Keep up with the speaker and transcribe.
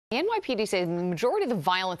The NYPD says the majority of the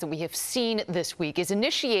violence that we have seen this week is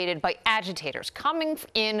initiated by agitators coming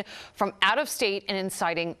in from out of state and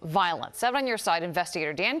inciting violence. 7 on Your Side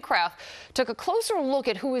investigator Dan Kraft took a closer look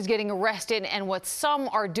at who is getting arrested and what some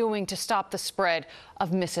are doing to stop the spread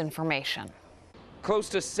of misinformation. Close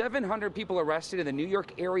to 700 people arrested in the New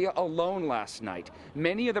York area alone last night.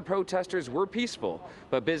 Many of the protesters were peaceful,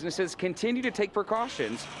 but businesses continue to take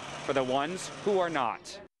precautions for the ones who are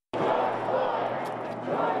not.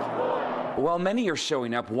 While many are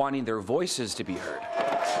showing up wanting their voices to be heard,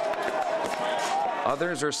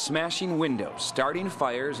 others are smashing windows, starting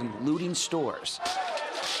fires, and looting stores.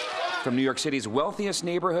 From New York City's wealthiest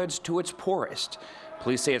neighborhoods to its poorest,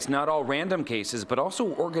 police say it's not all random cases, but also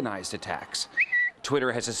organized attacks.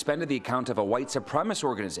 Twitter has suspended the account of a white supremacist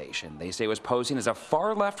organization they say was posing as a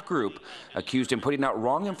far-left group accused of putting out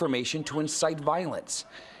wrong information to incite violence.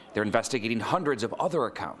 They're investigating hundreds of other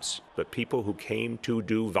accounts. But people who came to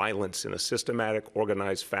do violence in a systematic,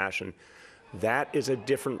 organized fashion, that is a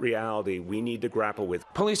different reality we need to grapple with.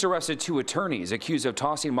 Police arrested 2 attorneys accused of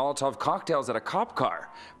tossing Molotov cocktails at a cop car.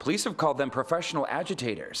 Police have called them professional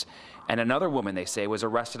agitators. And another woman, they say, was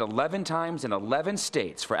arrested 11 times in 11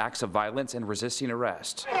 states for acts of violence and resisting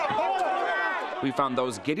arrest. We found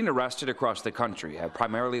those getting arrested across the country have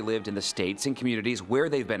primarily lived in the states and communities where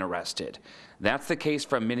they've been arrested. That's the case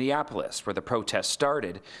from Minneapolis, where the protests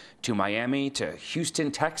started, to Miami, to Houston,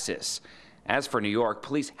 Texas. As for New York,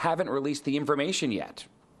 police haven't released the information yet.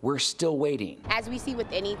 We're still waiting. As we see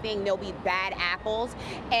with anything, there'll be bad apples,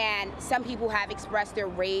 and some people have expressed their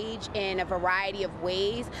rage in a variety of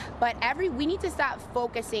ways, but we need to stop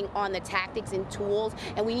focusing on the tactics and tools,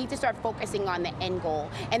 and we need to start focusing on the end goal,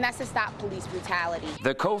 and that's to stop police brutality.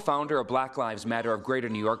 The co-founder of Black Lives Matter of Greater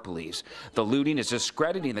New York believes the looting is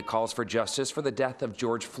discrediting the calls for justice for the death of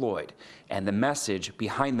George Floyd and the message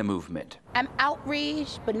behind the movement. I'm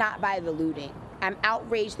outraged, but not by the looting. I'm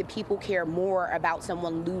outraged that people care more about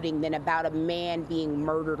someone looting than about a man being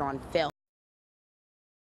murdered on film.